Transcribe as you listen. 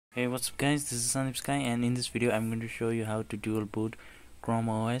Hey, what's up guys, this is Sandeep Sky, and in this video I'm going to show you how to dual boot Chrome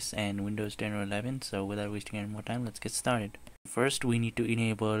OS and Windows 10 or 11. So without wasting any more time, let's get started. First, we need to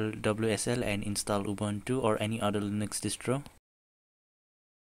enable WSL and install Ubuntu or any other Linux distro.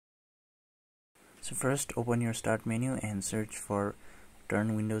 So first, open your start menu and search for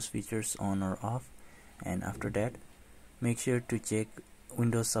turn Windows features on or off, and after that make sure to check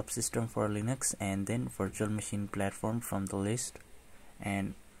Windows subsystem for Linux and then virtual machine platform from the list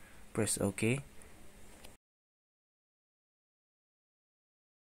and press OK.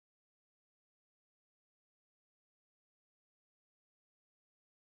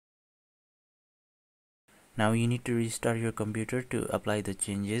 Now you need to restart your computer to apply the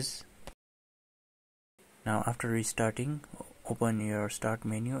changes. Now after restarting, open your start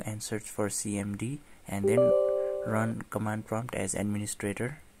menu and search for CMD and then run command prompt as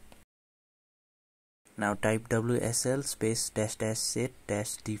administrator. Now type WSL space dash dash set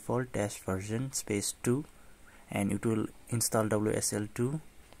dash default dash version space 2 and it will install WSL2.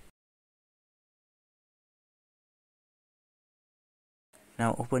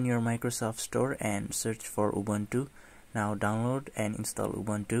 Now open your Microsoft Store and search for Ubuntu. Now download and install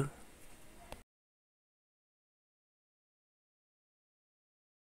Ubuntu.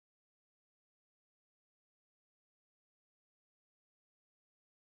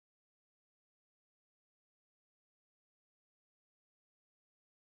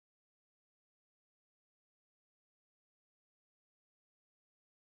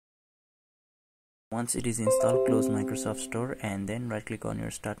 Once it is installed, close Microsoft Store and then right click on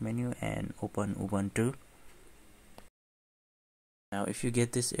your start menu and open Ubuntu. Now if you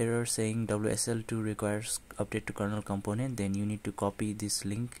get this error saying WSL2 requires update to kernel component, then you need to copy this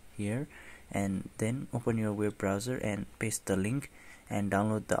link here and then open your web browser and paste the link and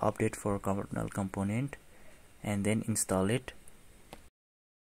download the update for kernel component and then install it.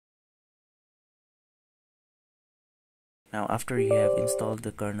 Now after you have installed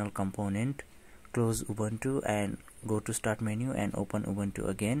the kernel component, close Ubuntu and go to start menu and open Ubuntu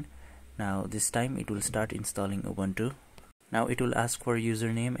again. Now this time it will start installing Ubuntu. Now it will ask for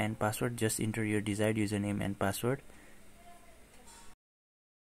username and password. Just enter your desired username and password.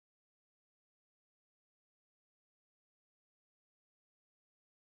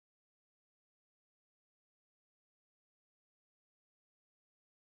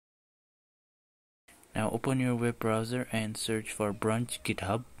 Now open your web browser and search for Brunch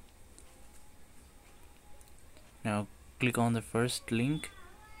GitHub. Now click on the first link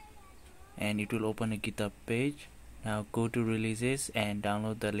and it will open a GitHub page. Now go to releases and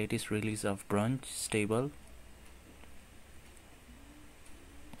download the latest release of Brunch stable.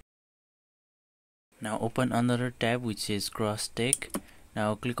 Now open another tab which says Crosstech.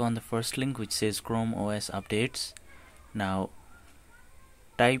 Now click on the first link which says Chrome OS updates. Now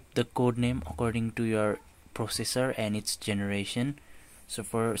type the code name according to your processor and its generation. So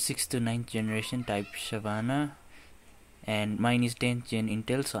for 6th to 9th generation, type Savannah, and mine is 10th gen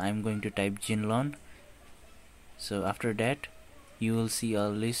Intel, so I'm going to type Ginlon. So after that you will see a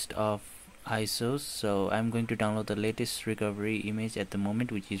list of ISOs. So I'm going to download the latest recovery image at the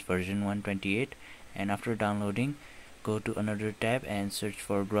moment, which is version 128, and after downloading, go to another tab and search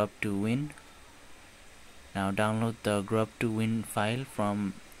for grub2win. Now download the grub2win file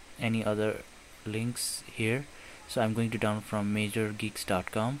from any other links here. So I'm going to download from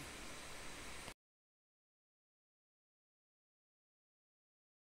majorgeeks.com.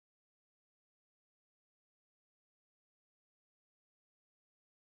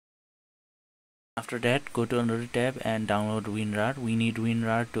 After that, go to another tab and download WinRAR. We need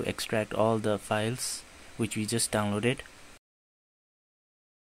WinRAR to extract all the files which we just downloaded.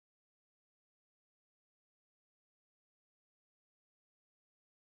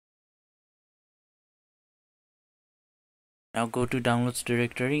 Now go to downloads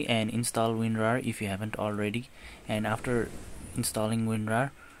directory and install WinRAR if you haven't already. And after installing WinRAR,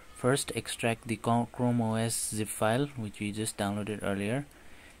 first extract the Chrome OS zip file which we just downloaded earlier.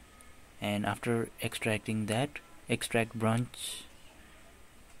 And after extracting that, extract Brunch,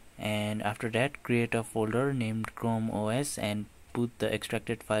 and after that create a folder named Chrome OS and put the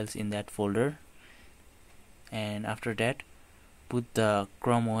extracted files in that folder. And after that, put the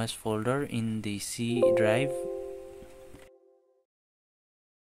Chrome OS folder in the C drive.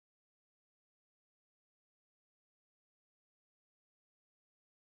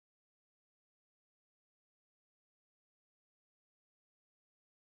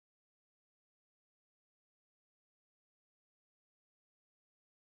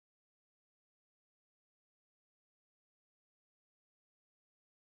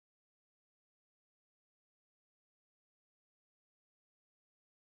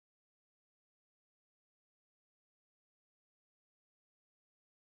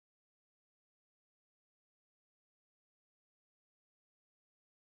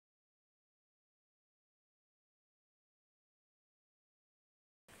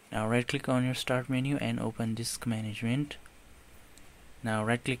 Now right click on your start menu and open disk management. Now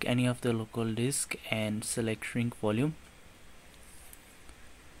right click any of the local disk and select shrink volume.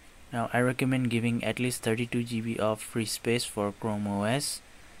 Now I recommend giving at least 32 GB of free space for Chrome OS.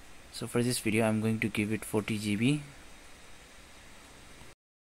 So for this video I'm going to give it 40 GB.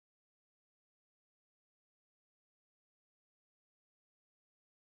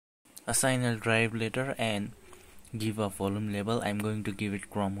 Assign a drive letter and give a volume label. I'm going to give it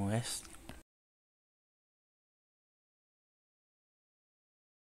Chrome OS.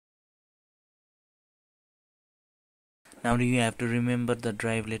 Now you have to remember the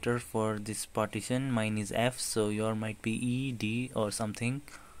drive letter for this partition. Mine is F, so your might be E, D or something,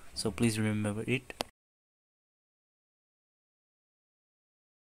 so please remember it.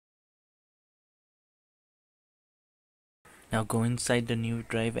 Now go inside the new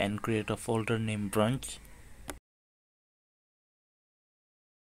drive and create a folder named Brunch.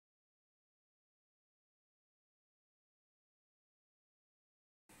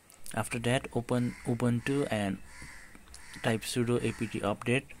 After that, open Ubuntu and type sudo apt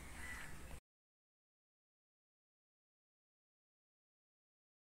update.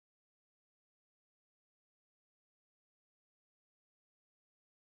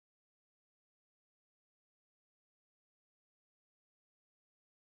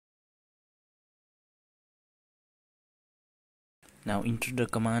 Now enter the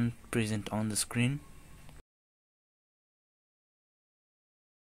command present on the screen.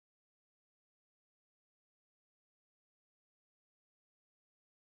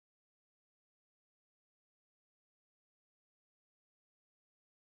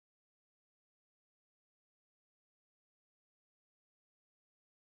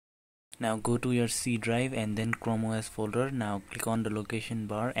 Now go to your C drive and then Chrome OS folder. Now click on the location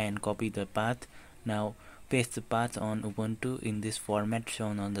bar and copy the path. Now paste the path on Ubuntu in this format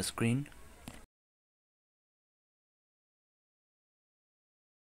shown on the screen.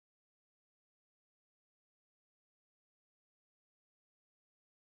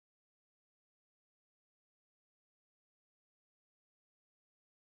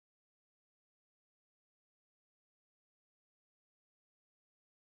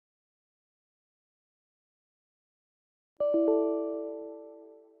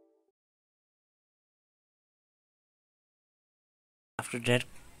 After that,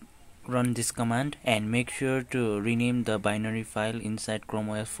 run this command and make sure to rename the binary file inside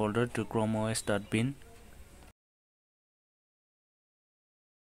Chrome OS folder to chromeos.bin.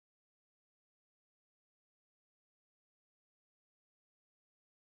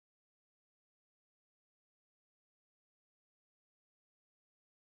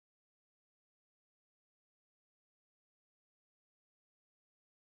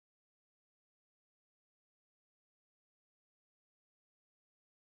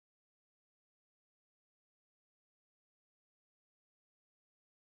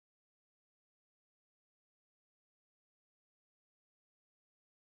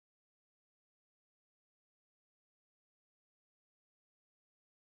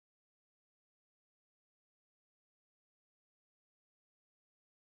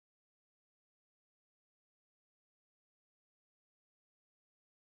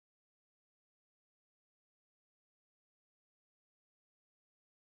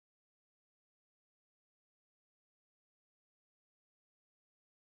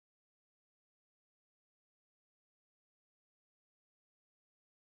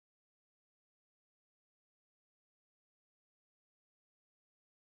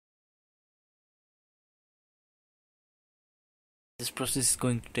 This process is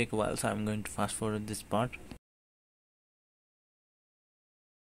going to take a while, so I'm going to fast forward this part.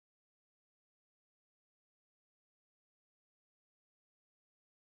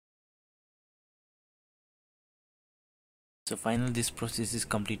 So finally this process is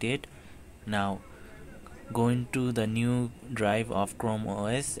completed. Now go into the new drive of Chrome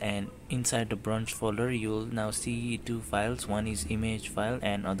OS and inside the Brunch folder you'll now see two files. One is image file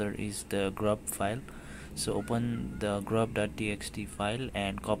and other is the grub file. So open the grub.txt file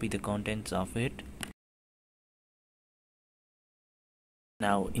and copy the contents of it.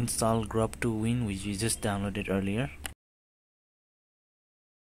 Now install grub2win, which we just downloaded earlier.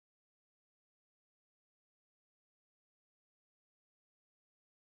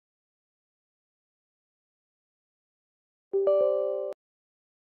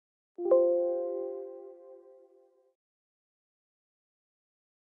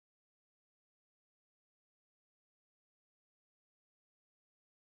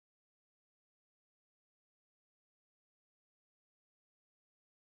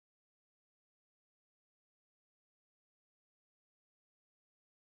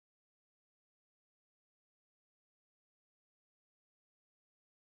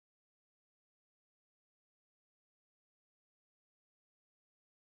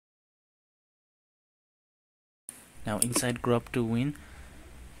 Now inside Grub to Win,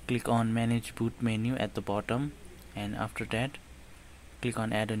 click on Manage Boot menu at the bottom, and after that click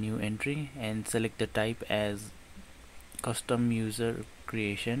on Add a New Entry and select the type as Custom User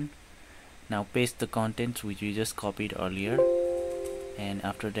Creation. Now paste the contents which we just copied earlier, and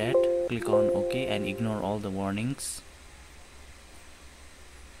after that click on OK and ignore all the warnings.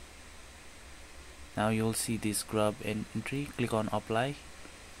 Now you'll see this Grub entry. Click on Apply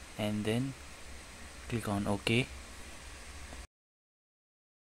and then click on OK.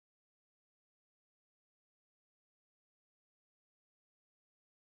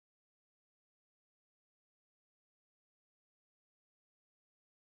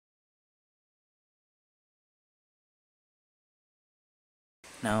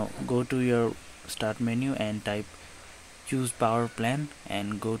 Now go to your start menu and type choose power plan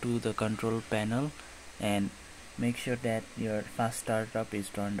and go to the control panel and make sure that your fast startup is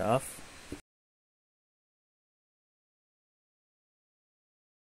turned off.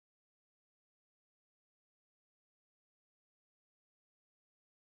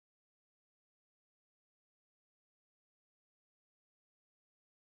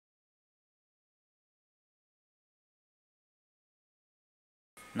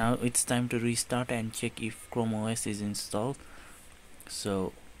 Now it's time to restart and check if Chrome OS is installed.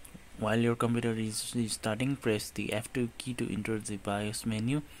 So while your computer is restarting, press the F2 key to enter the BIOS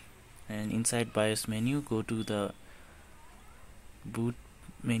menu, and inside BIOS menu go to the boot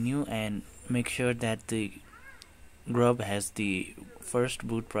menu and make sure that the Grub has the first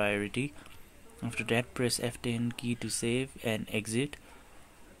boot priority. After that press F10 key to save and exit.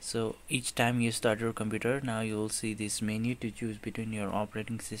 So each time you start your computer, now you will see this menu to choose between your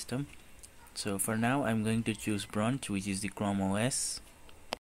operating system. So for now I'm going to choose Brunch, which is the Chrome OS.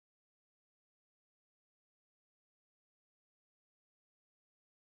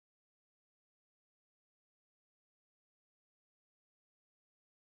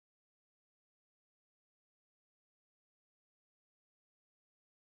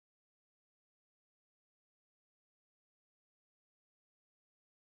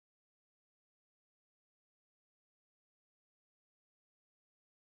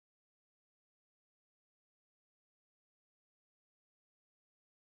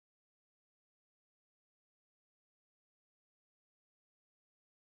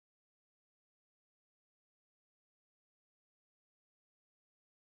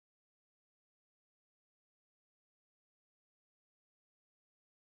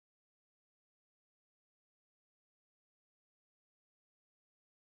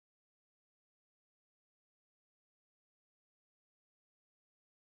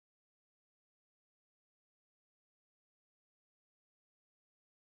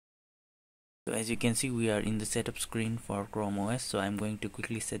 So as you can see, we are in the setup screen for Chrome OS. So I'm going to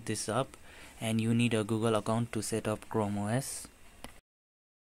quickly set this up, and you need a Google account to set up Chrome OS.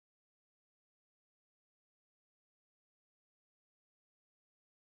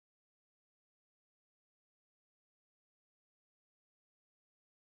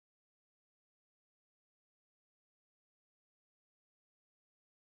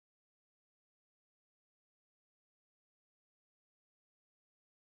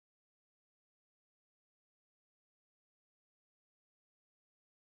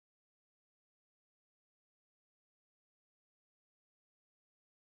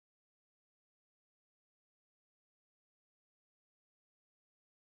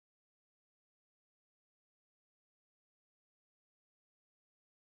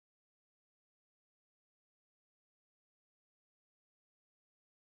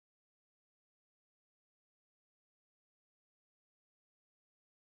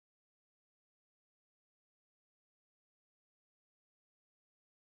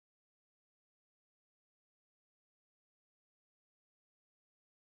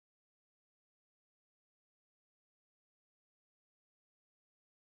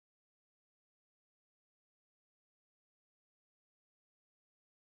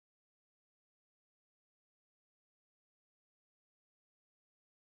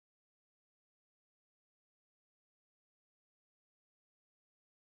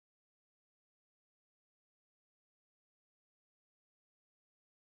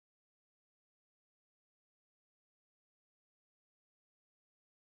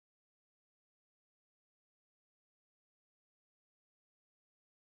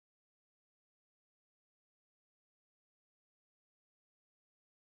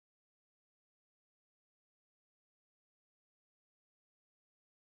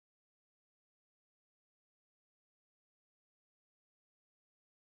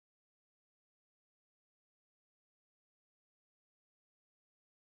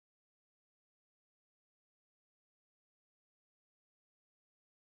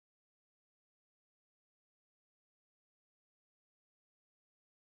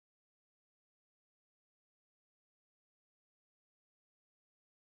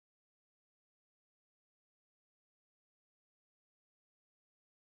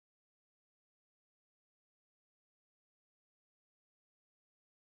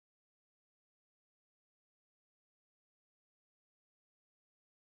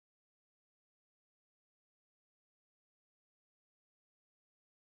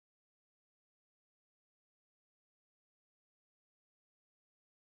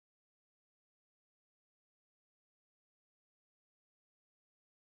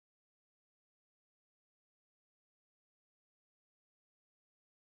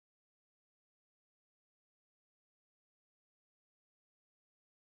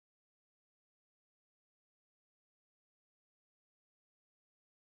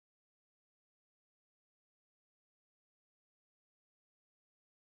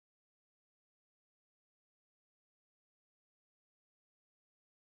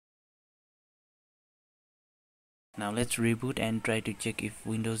 Now let's reboot and try to check if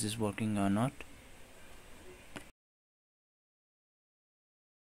Windows is working or not.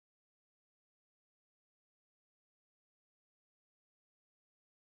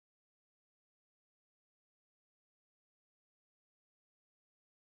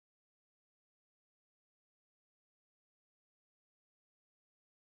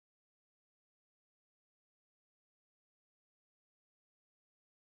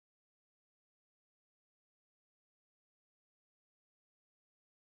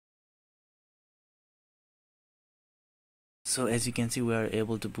 So as you can see, we are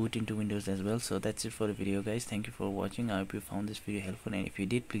able to boot into Windows as well. So that's it for the video, guys. Thank you for watching. I hope you found this video helpful, and if you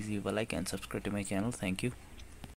did, please leave a like and subscribe to my channel. Thank you.